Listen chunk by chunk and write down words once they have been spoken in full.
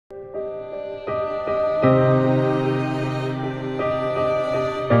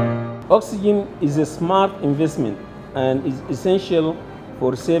Oxygen is a smart investment and is essential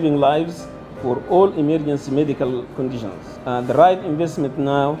for saving lives for all emergency medical conditions. The right investment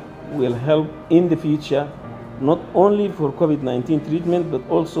now will help in the future, not only for COVID-19 treatment, but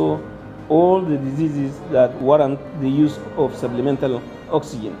also all the diseases that warrant the use of supplemental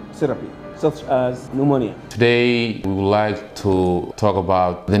oxygen therapy, such as pneumonia. Today, we would like to talk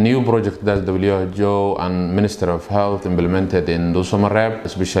about the new project that WHO and Minister of Health implemented in Somalia,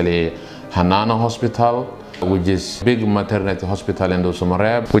 especially Hanana Hospital, which is a big maternity hospital in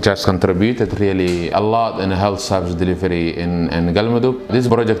Somalia, which has contributed really a lot in health service delivery in Galmudug. This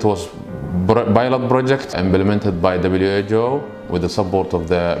project was a pilot project implemented by WHO with the support of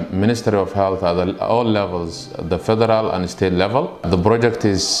the Ministry of Health at all levels, the federal and state level. The project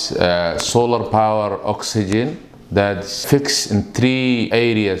is solar power oxygen that's fixed in 3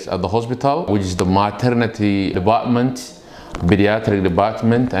 areas at the hospital, which is the maternity department, pediatric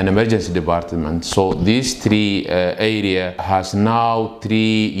department and emergency department. So these 3 areas has now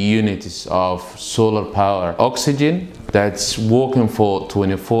 3 units of solar power oxygen that's working for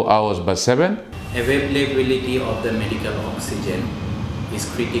 24 hours by 7. Availability of the medical oxygen is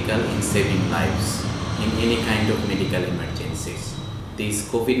critical in saving lives in any kind of medical emergencies. This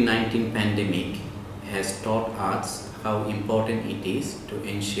COVID-19 pandemic has taught us how important it is to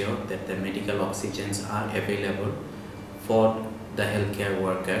ensure that the medical oxygens are available for the healthcare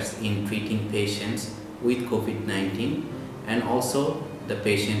workers in treating patients with COVID-19 and also the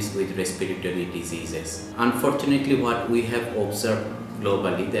patients with respiratory diseases. Unfortunately, what we have observed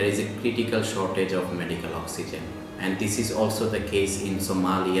globally, there is a critical shortage of medical oxygen, and this is also the case in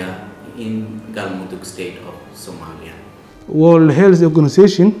Somalia, in Galmudug state of Somalia. World Health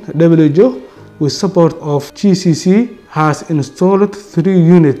Organization, WHO, with support of GCC, has installed 3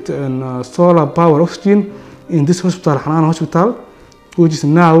 units and solar power oxygen in this hospital, Hanana Hospital, which is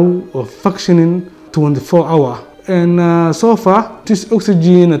now functioning 24 hours. And so far, this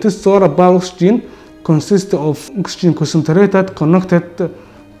solar power oxygen consists of oxygen concentrator connected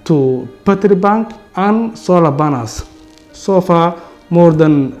to battery bank and solar panels. So far, more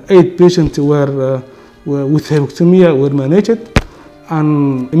than 8 patients were with hypoxemia were managed,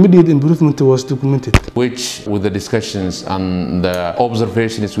 and immediate improvement was documented. Which, with the discussions and the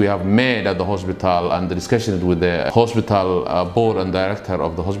observations we have made at the hospital and the discussions with the hospital board and director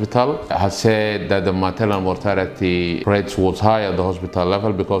of the hospital, has said that the maternal mortality rates was high at the hospital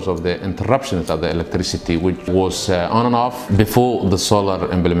level because of the interruptions of the electricity, which was on and off before the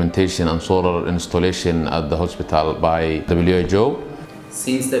solar implementation and solar installation at the hospital by WHO.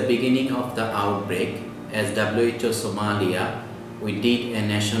 Since the beginning of the outbreak, as WHO Somalia, we did a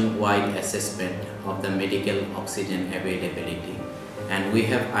nationwide assessment of the medical oxygen availability, and we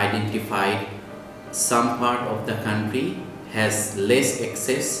have identified some part of the country has less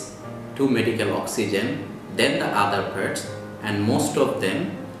access to medical oxygen than the other parts, and most of them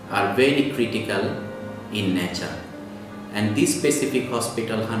are very critical in nature. And this specific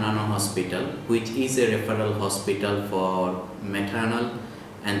hospital, Hanana Hospital, which is a referral hospital for maternal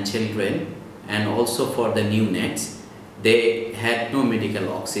and children and also for the neonates, they had no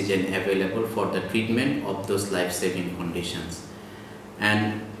medical oxygen available for the treatment of those life-saving conditions.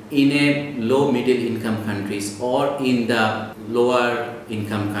 And in a low middle income countries or in the lower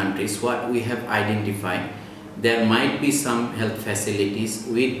income countries, what we have identified, there might be some health facilities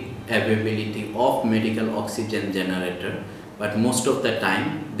with availability of medical oxygen generator, but most of the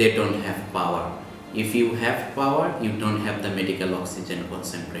time they don't have power. If you have power, you don't have the medical oxygen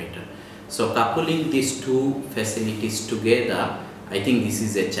concentrator. So coupling these 2 facilities together, I think this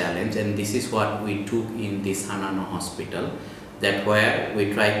is a challenge, and this is what we took in this Hanana Hospital, that where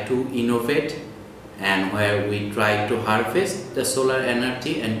we try to innovate and where we try to harvest the solar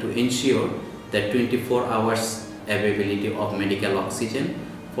energy and to ensure that 24 hours availability of medical oxygen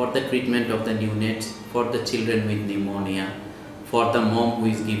for the treatment of the neonates, for the children with pneumonia, for the mom who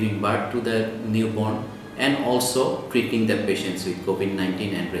is giving birth to the newborn, and also treating the patients with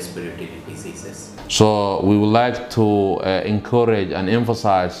COVID-19 and respiratory diseases. So we would like to encourage and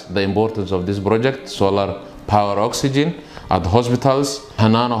emphasize the importance of this project, solar power oxygen at hospitals.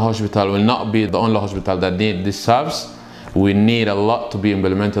 Hanana Hospital will not be the only hospital that needs this service. We need a lot to be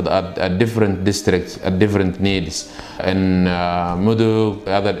implemented at different districts, at different needs. In Mudug,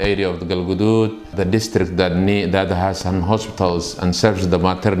 the other area of the Galgudud, the district that has some hospitals and serves the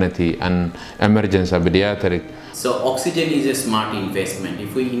maternity and emergency pediatric. So oxygen is a smart investment.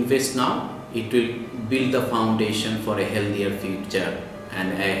 If we invest now, it will build the foundation for a healthier future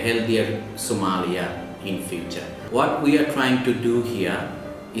and a healthier Somalia in future. What we are trying to do here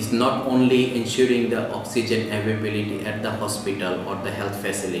is not only ensuring the oxygen availability at the hospital or the health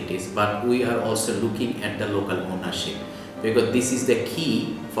facilities, but we are also looking at the local ownership, because this is the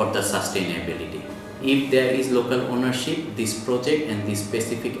key for the sustainability. If there is local ownership, this project and this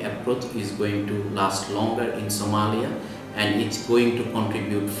specific approach is going to last longer in Somalia, and it's going to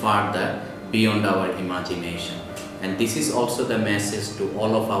contribute further beyond our imagination. And this is also the message to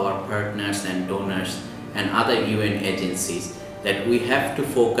all of our partners and donors and other UN agencies, that we have to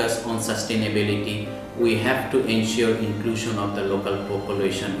focus on sustainability. We have to ensure inclusion of the local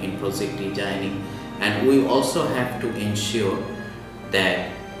population in project designing, and we also have to ensure that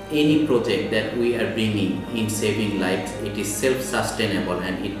any project that we are bringing in saving lives, it is self-sustainable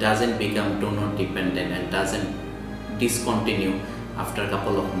and it doesn't become donor dependent and doesn't discontinue after a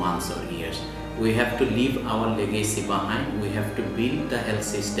couple of months or years. We have to leave our legacy behind. We have to build the health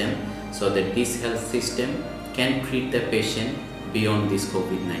system so that this health system can treat the patient beyond this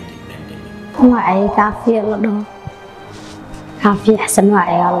COVID-19 pandemic. Magacay kaafiya la dhaho kaafiya xasan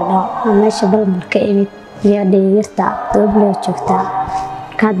magacayga la dhaho meesha balmarka imid gabadha dooblo joogta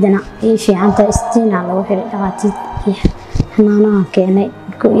kadana ii fiicanta istiina lagu xiray dhaqaatiid iyo xanaanaha keenay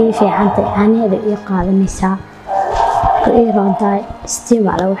ku ii fiicanta aaneeda ii qaadanaysaa ku ii roontaay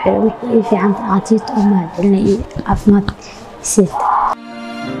istiima lagu xiray ii fiicanta dhaqaatiid oo mahadcelinay caafimaad siita